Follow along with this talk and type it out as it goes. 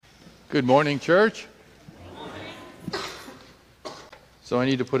Good morning, church. So I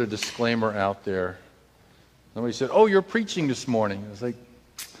need to put a disclaimer out there. Somebody said, "Oh, you're preaching this morning." I was like,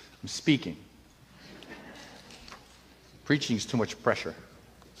 "I'm speaking." Preaching is too much pressure.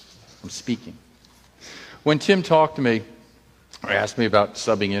 I'm speaking. When Tim talked to me, or asked me about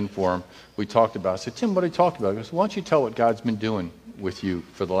subbing in for him, we talked about it. I said, "Tim, what are you talking about?" He goes, "Why don't you tell what God's been doing with you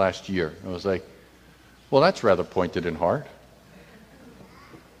for the last year?" I was like, "Well, that's rather pointed and hard."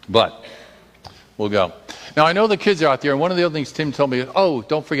 But we'll go. Now, I know the kids are out there, and one of the other things Tim told me is, "Oh,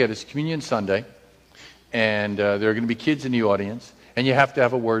 don't forget, it's Communion Sunday, and there are going to be kids in the audience, and you have to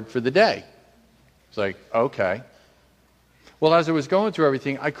have a word for the day." It's like, okay. Well, as I was going through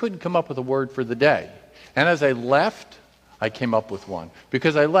everything, I couldn't come up with a word for the day. And as I left, I came up with one.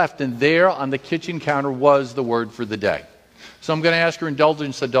 Because I left, and there on the kitchen counter was the word for the day. So I'm going to ask your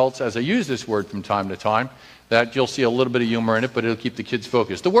indulgence, adults, as I use this word from time to time, that you'll see a little bit of humor in it, but it'll keep the kids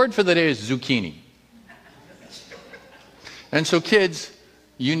focused. The word for the day is zucchini. And so kids,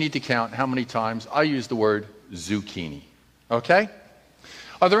 you need to count how many times I use the word zucchini. Okay?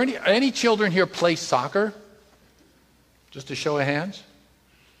 Are there any children here play soccer? Just a show of hands?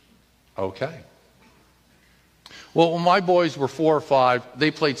 Okay. Well, when my boys were 4 or 5,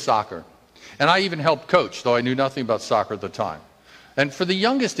 they played soccer. And I even helped coach, though I knew nothing about soccer at the time. And for the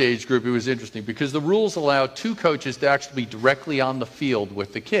youngest age group, it was interesting because the rules allowed 2 coaches to actually be directly on the field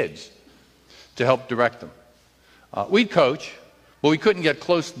with the kids to help direct them. We'd coach, but we couldn't get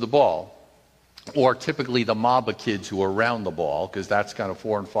close to the ball, or typically the mob of kids who were around the ball, because that's kind of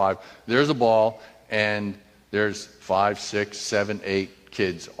 4 and 5. There's a ball, and there's 5, 6, 7, 8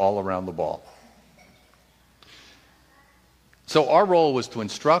 kids all around the ball. So our role was to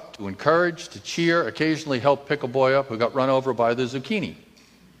instruct, to encourage, to cheer, occasionally help pick a boy up who got run over by the zucchini.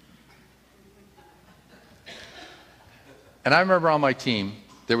 And I remember on my team,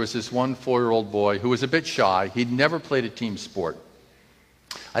 there was this one 4-year-old boy who was a bit shy. He'd never played a team sport.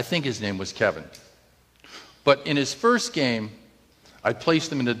 I think his name was Kevin. But in his first game, I placed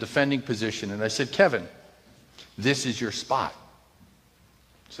him in a defending position, and I said, "Kevin, this is your spot."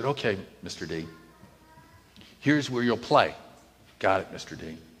 I said, "Okay, Mr. D. Here's where you'll play." "Got it, Mr.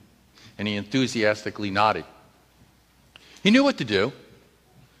 D." And he enthusiastically nodded. He knew what to do.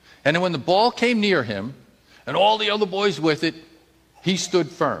 And then when the ball came near him, and all the other boys with it, he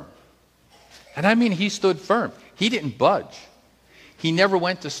stood firm. And I mean, he stood firm. He didn't budge. He never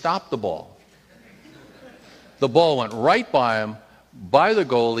went to stop the ball. The ball went right by him, by the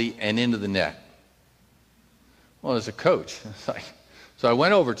goalie, and into the net. Well, as a coach, so I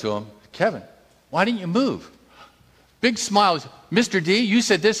went over to him. "Kevin, why didn't you move?" Big smile. "Mr. D, you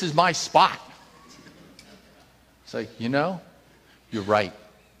said this is my spot." It's like, you're right.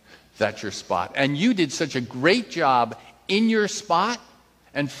 That's your spot. And you did such a great job in your spot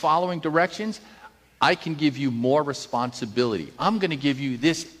and following directions. I can give you more responsibility. I'm going to give you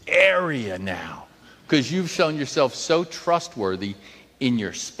this area now because you've shown yourself so trustworthy in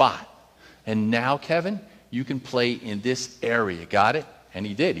your spot. And now, Kevin, you can play in this area. Got it? And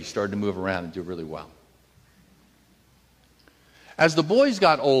he did. He started to move around and do really well. As the boys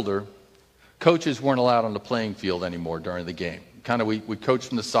got older, coaches weren't allowed on the playing field anymore during the game. We coached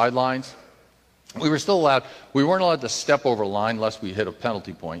from the sidelines. We weren't allowed to step over a line unless we hit a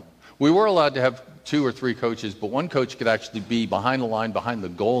penalty point. We were allowed to have 2 or 3 coaches, but one coach could actually be behind the line, behind the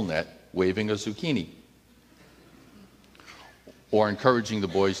goal net, waving a zucchini or encouraging the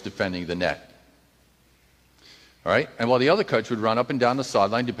boys defending the net. All right? And while the other coach would run up and down the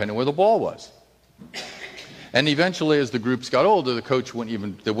sideline depending where the ball was. And eventually, as the groups got older,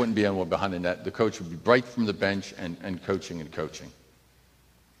 there wouldn't be anyone behind the net. The coach would be right from the bench and coaching and coaching.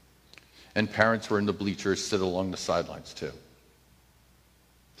 And parents were in the bleachers, sit along the sidelines too.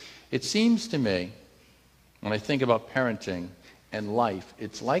 It seems to me, when I think about parenting and life,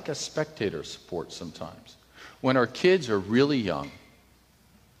 it's like a spectator sport sometimes. When our kids are really young,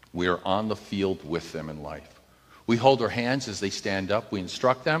 we are on the field with them in life. We hold their hands as they stand up. We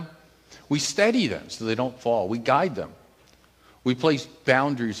instruct them. We steady them so they don't fall. We guide them. We place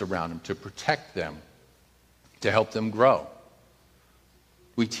boundaries around them to protect them, to help them grow.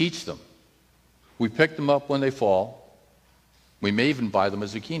 We teach them. We pick them up when they fall. We may even buy them a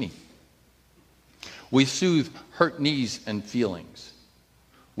zucchini. We soothe hurt knees and feelings.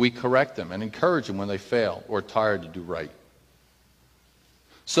 We correct them and encourage them when they fail or are tired to do right.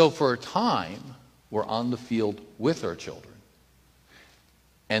 So for a time, we're on the field with our children.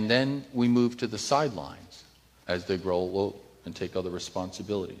 And then we move to the sidelines as they grow old and take other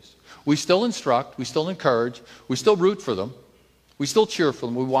responsibilities. We still instruct, we still encourage, we still root for them, we still cheer for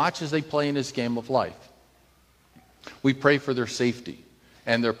them, we watch as they play in this game of life. We pray for their safety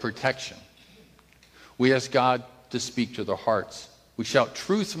and their protection. We ask God to speak to their hearts. We shout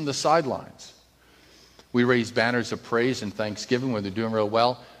truth from the sidelines. We raise banners of praise and thanksgiving when they're doing real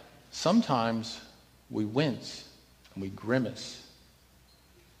well. Sometimes we wince and we grimace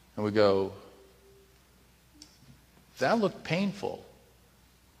and we go, that looked painful.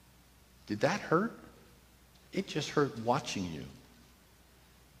 Did that hurt? It just hurt watching you.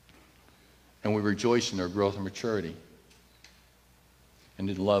 And we rejoice in their growth and maturity. And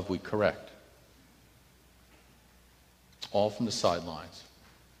in love we correct. All from the sidelines.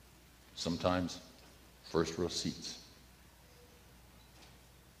 Sometimes first row seats.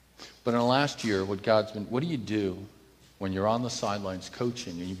 But in the last year, what do you do when you're on the sidelines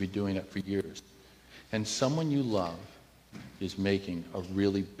coaching and you've been doing it for years, and someone you love is making a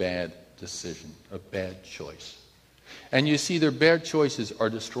really bad decision, a bad choice? And you see their bad choices are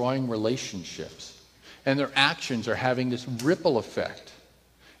destroying relationships, and their actions are having this ripple effect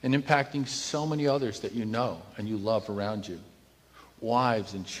and impacting so many others that you know and you love around you.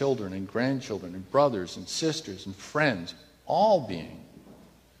 Wives and children and grandchildren and brothers and sisters and friends, all being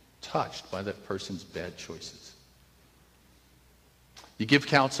touched by that person's bad choices. You give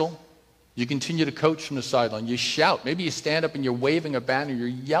counsel. You continue to coach from the sideline. You shout. Maybe you stand up and you're waving a banner. You're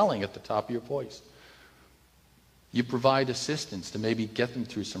yelling at the top of your voice. You provide assistance to maybe get them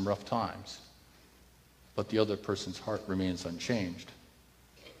through some rough times. But the other person's heart remains unchanged.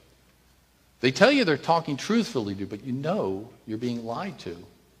 They tell you they're talking truthfully to you, but you know you're being lied to.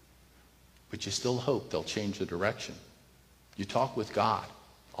 But you still hope they'll change the direction. You talk with God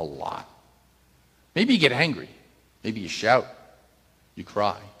a lot. Maybe you get angry. Maybe you shout. You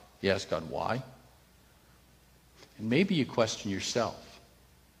cry. You ask God why. And maybe you question yourself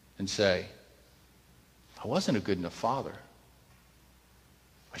and say, I wasn't a good enough father.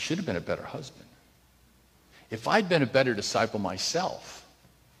 I should have been a better husband. If I'd been a better disciple myself,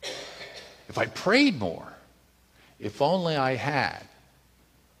 if I prayed more, if only I had,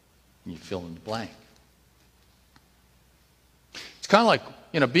 and you fill in the blank. It's kind of like,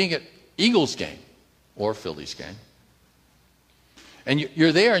 being at Eagles game or Phillies game. And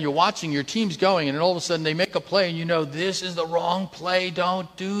you're there and you're watching your teams going, and then all of a sudden they make a play and you know, this is the wrong play,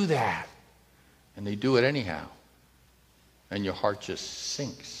 don't do that. And they do it anyhow. And your heart just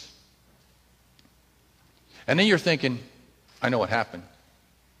sinks. And then you're thinking, I know what happened.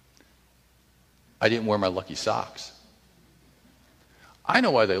 I didn't wear my lucky socks. I know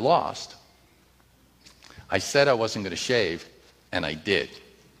why they lost. I said I wasn't going to shave, and I did.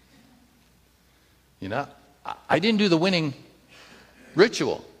 I didn't do the winning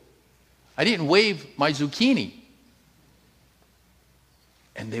ritual. I didn't wave my zucchini,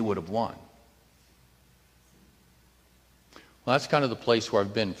 and they would have won. Well, that's kind of the place where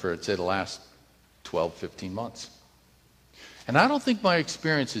I've been for, I'd say, the last 12, 15 months. And I don't think my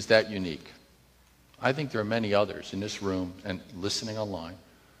experience is that unique. I think there are many others in this room and listening online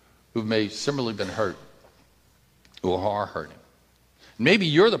who may similarly been hurt, who are hurting. Maybe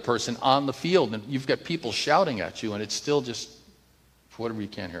you're the person on the field and you've got people shouting at you and it's still just, for whatever, you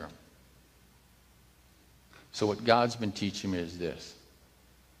can't hear them. So what God's been teaching me is this.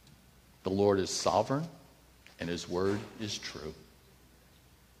 The Lord is sovereign and His word is true.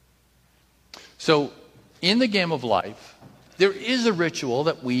 So in the game of life, there is a ritual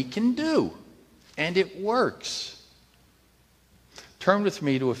that we can do. And it works. Turn with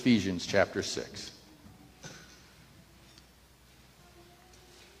me to Ephesians chapter 6.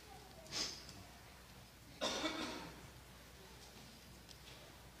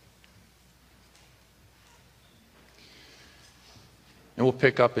 And we'll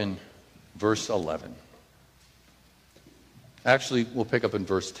pick up in verse 11. Actually, we'll pick up in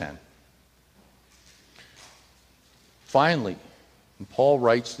verse 10. Finally, and Paul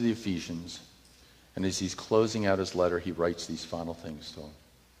writes to the Ephesians, and as he's closing out his letter, he writes these final things to them.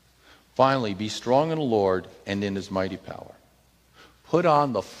 Finally, be strong in the Lord and in His mighty power. Put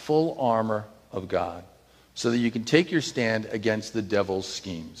on the full armor of God so that you can take your stand against the devil's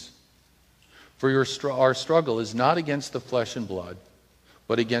schemes. For our struggle is not against the flesh and blood,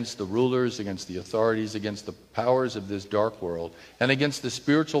 but against the rulers, against the authorities, against the powers of this dark world, and against the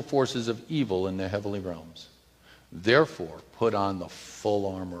spiritual forces of evil in the heavenly realms. Therefore, put on the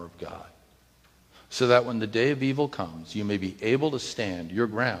full armor of God, so that when the day of evil comes, you may be able to stand your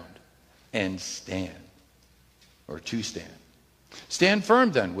ground and stand, or to stand. Stand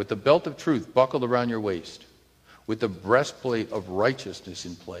firm then, with the belt of truth buckled around your waist, with the breastplate of righteousness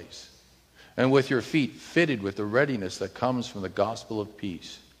in place, and with your feet fitted with the readiness that comes from the gospel of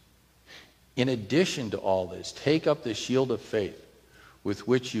peace. In addition to all this, take up the shield of faith, with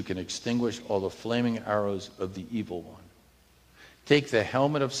which you can extinguish all the flaming arrows of the evil one. Take the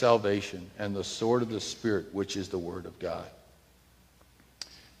helmet of salvation and the sword of the Spirit, which is the word of God.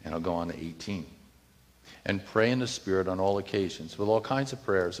 And I'll go on to 18. And pray in the Spirit on all occasions with all kinds of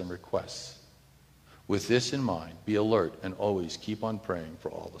prayers and requests. With this in mind, be alert and always keep on praying for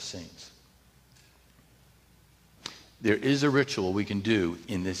all the saints. There is a ritual we can do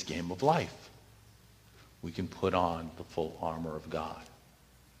in this game of life. We can put on the full armor of God.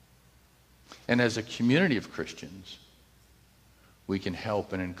 And as a community of Christians, we can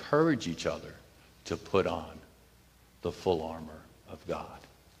help and encourage each other to put on the full armor of God.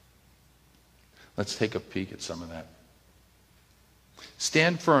 Let's take a peek at some of that.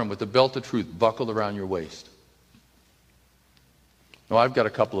 Stand firm with the belt of truth buckled around your waist. Now, I've got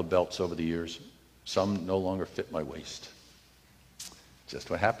a couple of belts over the years. Some no longer fit my waist. Just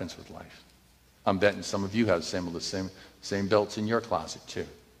what happens with life. I'm betting some of you have some of the same belts in your closet too.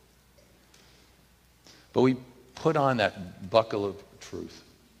 But we put on that buckle of truth,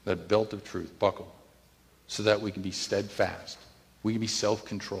 that belt of truth, buckle, so that we can be steadfast. We can be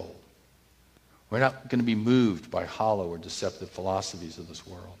self-controlled. We're not going to be moved by hollow or deceptive philosophies of this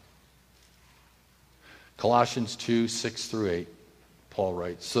world. Colossians 2, 6 through 8, Paul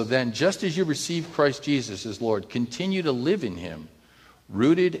writes, so then, just as you received Christ Jesus as Lord, continue to live in him,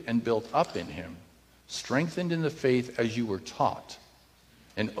 rooted and built up in him, strengthened in the faith as you were taught,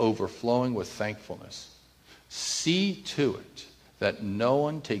 and overflowing with thankfulness. See to it that no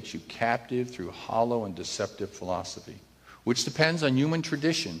one takes you captive through hollow and deceptive philosophy, which depends on human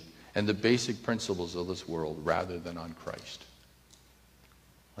tradition and the basic principles of this world rather than on Christ.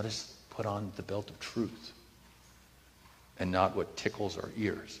 Let us put on the belt of truth and not what tickles our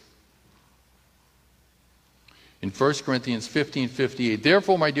ears. In 1 Corinthians 15:58,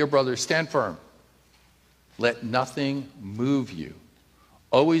 therefore, my dear brothers, stand firm. Let nothing move you.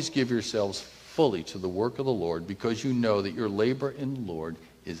 Always give yourselves fully to the work of the Lord, because you know that your labor in the Lord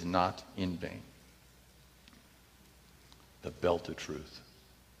is not in vain. The belt of truth.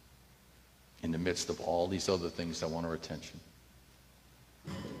 In the midst of all these other things that want our attention.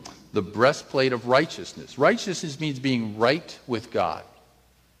 The breastplate of righteousness. Righteousness means being right with God.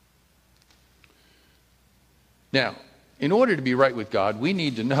 Now, in order to be right with God, we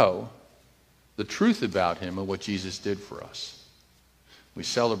need to know the truth about him and what Jesus did for us. We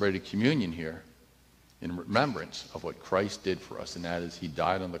celebrated communion here in remembrance of what Christ did for us, and that is he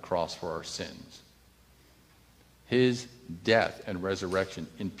died on the cross for our sins. His death and resurrection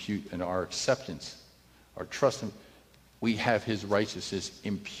impute and our acceptance, our trust in, we have his righteousness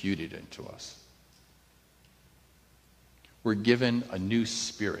imputed into us. We're given a new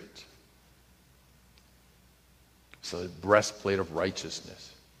spirit. So the breastplate of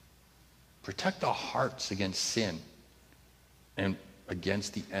righteousness. Protect our hearts against sin and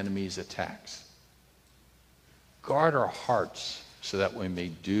against the enemy's attacks. Guard our hearts so that we may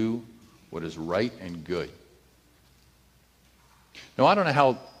do what is right and good. Now, I don't know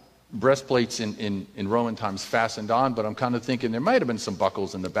how breastplates in Roman times fastened on, but I'm kind of thinking there might have been some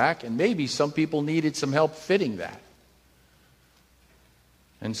buckles in the back, and maybe some people needed some help fitting that.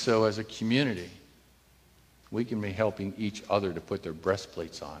 And so as a community, we can be helping each other to put their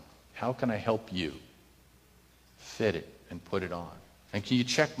breastplates on. How can I help you fit it and put it on? And can you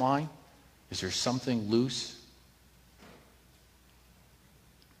check mine? Is there something loose?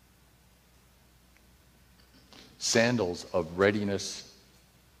 Sandals of readiness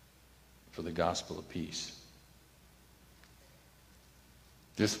for the gospel of peace.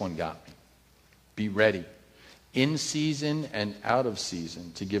 This one got me. Be ready, in season and out of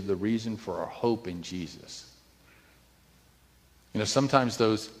season, to give the reason for our hope in Jesus. You know, sometimes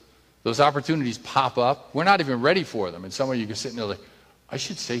those opportunities pop up. We're not even ready for them. And some of you can sit there like, I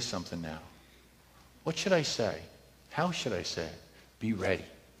should say something now. What should I say? How should I say it? Be ready.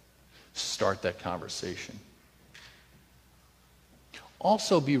 Start that conversation.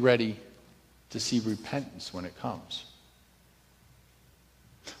 Also be ready to see repentance when it comes.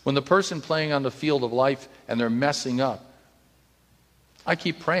 When the person playing on the field of life and they're messing up, I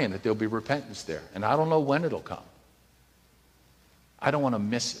keep praying that there'll be repentance there. And I don't know when it'll come. I don't want to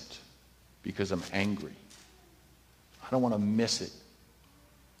miss it because I'm angry. I don't want to miss it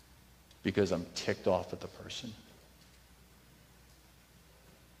because I'm ticked off at the person.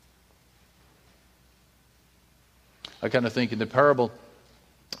 I kind of think in the parable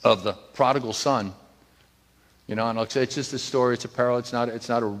of the prodigal son, you know, and I'll say it's just a story, it's a parable, it's not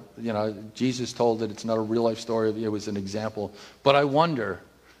a, you know, Jesus told it, it's not a real life story, it was an example. But I wonder,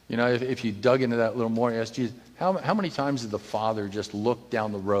 you know, if you dug into that a little more, you ask Jesus, how many times did the father just look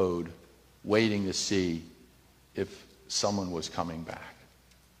down the road waiting to see if someone was coming back?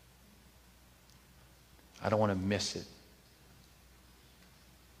 I don't want to miss it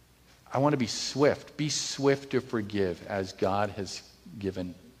I want to be swift. Be swift to forgive as God has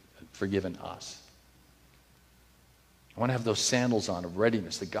forgiven us. I want to have those sandals on of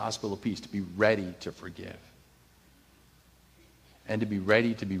readiness, the gospel of peace, to be ready to forgive. And to be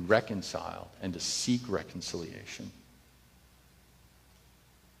ready to be reconciled and to seek reconciliation.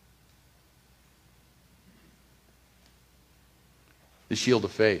 The shield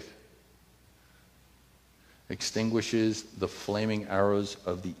of faith extinguishes the flaming arrows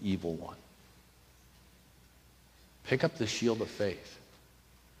of the evil one. Pick up the shield of faith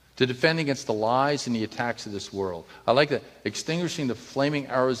to defend against the lies and the attacks of this world. I like that. Extinguishing the flaming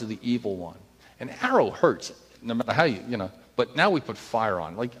arrows of the evil one. An arrow hurts, no matter how but now we put fire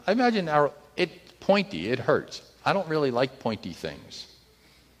on. Like, I imagine an arrow, it's pointy, it hurts. I don't really like pointy things.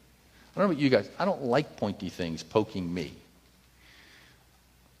 I don't know about you guys. I don't like pointy things poking me.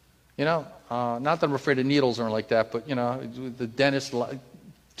 Not that I'm afraid of needles or anything like that, but, the dentist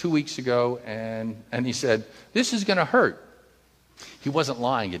 2 weeks ago, and he said, this is going to hurt. He wasn't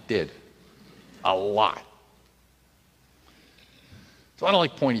lying, it did. A lot. So I don't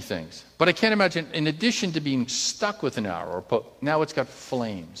like pointy things. But I can't imagine, in addition to being stuck with an arrow, now it's got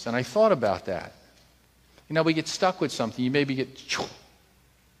flames. And I thought about that. We get stuck with something, you maybe get,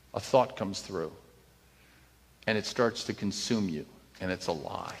 a thought comes through. And it starts to consume you, and it's a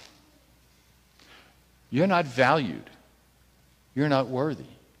lie. You're not valued. You're not worthy.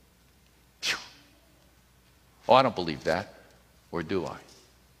 Oh, I don't believe that. Or do I?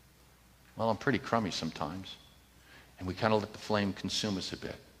 Well, I'm pretty crummy sometimes. And we kind of let the flame consume us a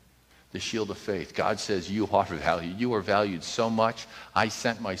bit. The shield of faith. God says you are valued. You are valued so much. I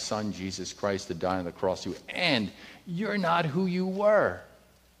sent my son, Jesus Christ, to die on the cross for you. And you're not who you were.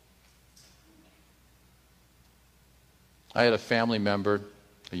 I had a family member,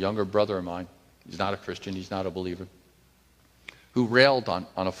 a younger brother of mine. He's not a Christian. He's not a believer. Who railed on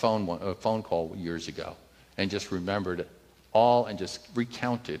a phone call years ago and just remembered it all and just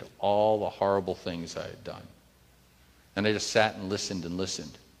recounted all the horrible things I had done. And I just sat and listened and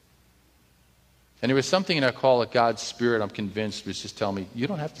listened. And there was something in that call that God's Spirit, I'm convinced, was just telling me, you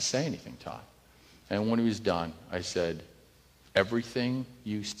don't have to say anything, Todd. And when he was done, I said, everything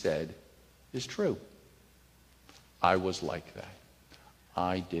you said is true. I was like that.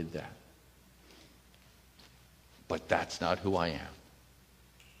 I did that. But that's not who I am.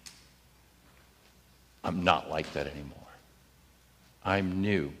 I'm not like that anymore. I'm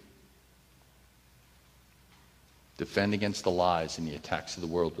new. Defend against the lies and the attacks of the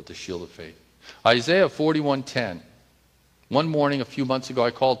world with the shield of faith. Isaiah 41:10. One morning a few months ago, I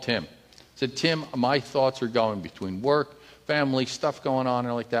called Tim. I said, Tim, my thoughts are going between work, family, stuff going on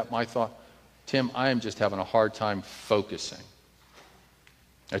and like that. Tim, I am just having a hard time focusing.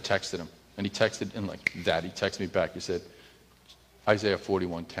 I texted him. And he texted, and like that, he texted me back. He said, Isaiah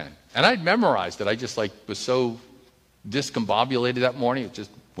 41:10. And I'd memorized it. I just was so discombobulated that morning, it just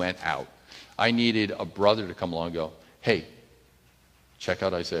went out. I needed a brother to come along and go, hey, check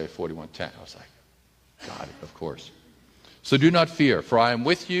out Isaiah 41:10. I was like, got it, of course. So do not fear, for I am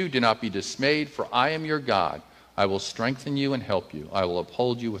with you. Do not be dismayed, for I am your God. I will strengthen you and help you. I will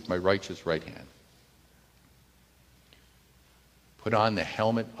uphold you with my righteous right hand. Put on the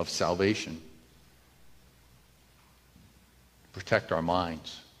helmet of salvation. Protect our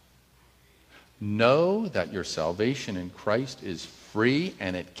minds. Know that your salvation in Christ is free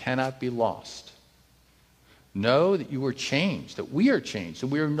and it cannot be lost. Know that you are changed, that we are changed, that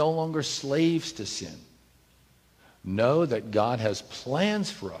we are no longer slaves to sin. Know that God has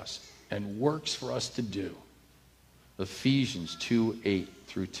plans for us and works for us to do. Ephesians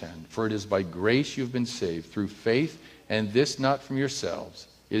 2:8-10. For it is by grace you have been saved through faith, and this not from yourselves.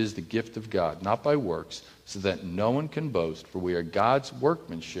 It is the gift of God, not by works, so that no one can boast. For we are God's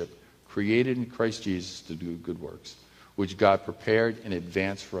workmanship, created in Christ Jesus to do good works, which God prepared in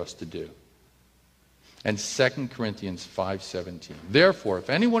advance for us to do. And 2 Corinthians 5:17. Therefore, if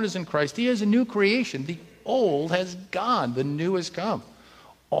anyone is in Christ, he is a new creation. The old has gone, the new has come.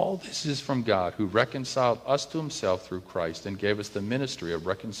 All this is from God, who reconciled us to himself through Christ and gave us the ministry of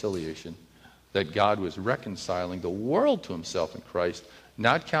reconciliation, that God was reconciling the world to himself in Christ,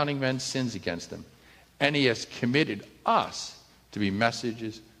 not counting men's sins against them. And he has committed us to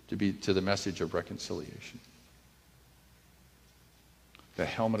be to the message of reconciliation. The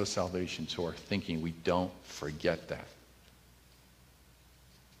helmet of salvation, so our thinking, we don't forget that.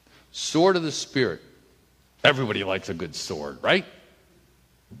 Sword of the Spirit. Everybody likes a good sword, right?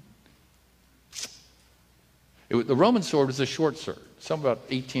 The Roman sword was a short sword, some about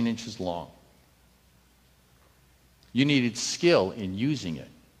 18 inches long. You needed skill in using it.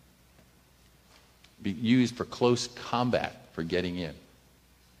 Be used for close combat, for getting in.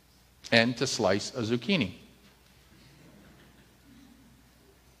 and to slice a zucchini.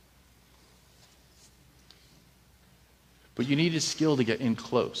 But you need a skill to get in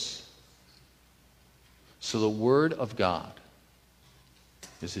close. So the Word of God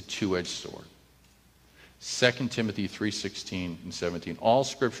is a two-edged sword. 2 Timothy 3:16 and 17. All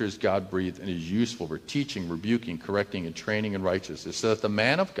Scripture is God-breathed and is useful for teaching, rebuking, correcting, and training in righteousness, so that the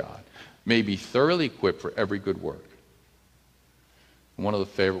man of God may be thoroughly equipped for every good work. And one of the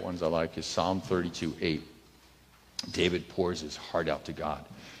favorite ones I like is Psalm 32:8. David pours his heart out to God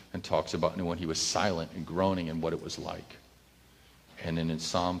and talks about when he was silent and groaning and what it was like. And then in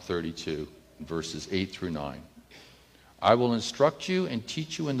Psalm 32, verses 8 through 9, I will instruct you and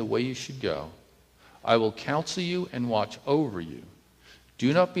teach you in the way you should go. I will counsel you and watch over you.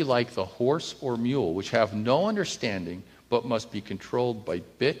 Do not be like the horse or mule, which have no understanding, but must be controlled by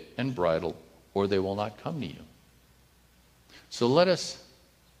bit and bridle, or they will not come to you. So let us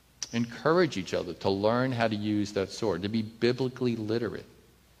encourage each other to learn how to use that sword, to be biblically literate,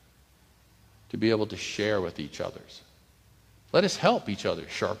 to be able to share with each other. Let us help each other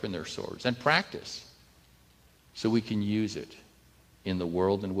sharpen their swords and practice so we can use it in the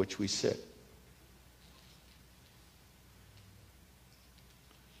world in which we sit.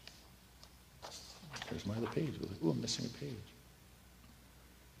 There's my other page. Ooh, I'm missing a page.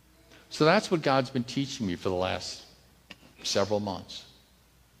 So that's what God's been teaching me for the last several months.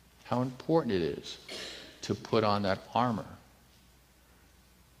 How important it is to put on that armor,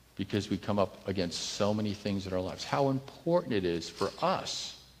 because we come up against so many things in our lives. How important it is for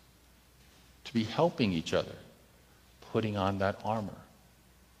us to be helping each other, putting on that armor,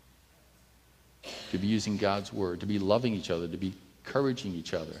 to be using God's word, to be loving each other, to be encouraging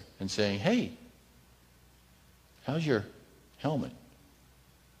each other and saying, hey, how's your helmet?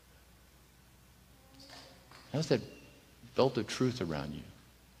 How's that belt of truth around you?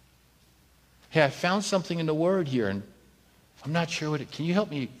 Hey, I found something in the Word here, and I'm not sure what it... Can you help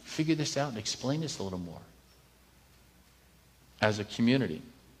me figure this out and explain this a little more? As a community,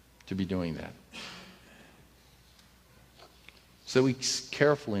 to be doing that. So we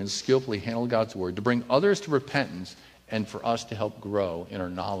carefully and skillfully handle God's Word to bring others to repentance and for us to help grow in our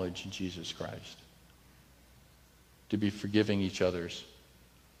knowledge of Jesus Christ. To be forgiving each other's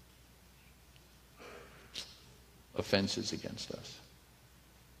offenses against us.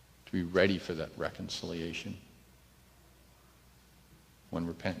 To be ready for that reconciliation when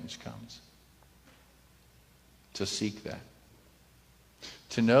repentance comes. To seek that.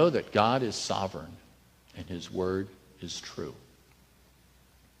 To know that God is sovereign and his word is true.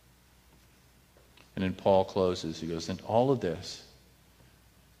 And then Paul closes, he goes, in all of this,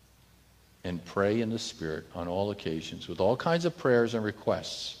 and pray in the Spirit on all occasions with all kinds of prayers and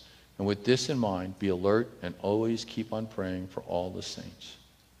requests. And with this in mind, be alert and always keep on praying for all the saints.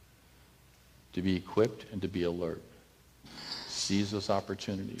 To be equipped and to be alert. Seize those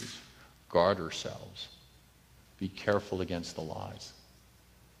opportunities. Guard ourselves. Be careful against the lies.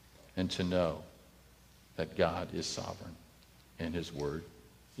 And to know that God is sovereign and his word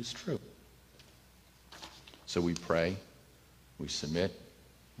is true. So we pray, we submit,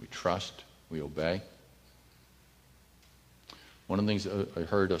 we trust, we obey. One of the things I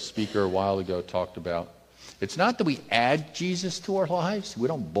heard a speaker a while ago talked about, it's not that we add Jesus to our lives. We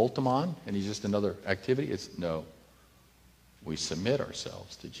don't bolt him on and he's just another activity. It's no, we submit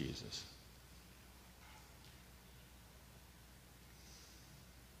ourselves to Jesus.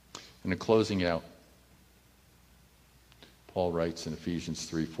 And in closing out, Paul writes in Ephesians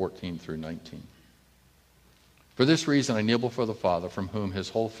 3:14 through 19. For this reason I kneel before the Father, from whom his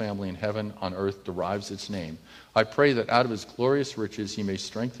whole family in heaven on earth derives its name. I pray that out of his glorious riches he may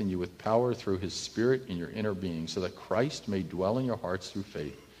strengthen you with power through his Spirit in your inner being, so that Christ may dwell in your hearts through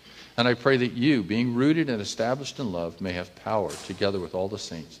faith. And I pray that you, being rooted and established in love, may have power, together with all the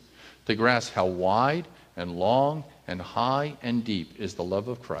saints, to grasp how wide and long and high and deep is the love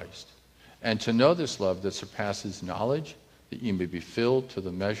of Christ, and to know this love that surpasses knowledge, that you may be filled to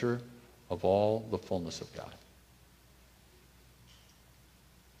the measure of all the fullness of God.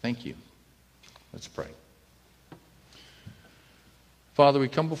 Thank you. Let's pray. Father, we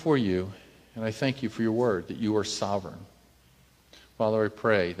come before you, and I thank you for your word, that you are sovereign. Father, I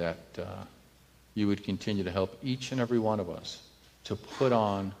pray that you would continue to help each and every one of us to put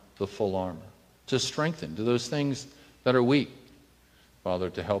on the full armor, to strengthen, to those things that are weak, Father,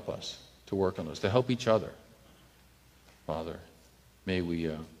 to help us, to work on those, to help each other. Father, may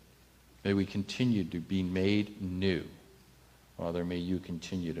we continue to be made new. Father, may you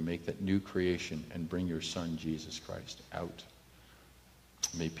continue to make that new creation and bring your Son, Jesus Christ, out.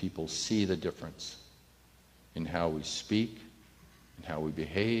 May people see the difference in how we speak, in how we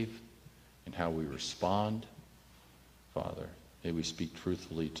behave, in how we respond, Father. May we speak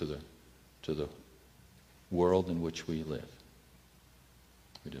truthfully to the world in which we live.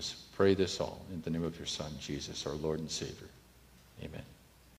 We just pray this all in the name of your Son, Jesus, our Lord and Savior. Amen.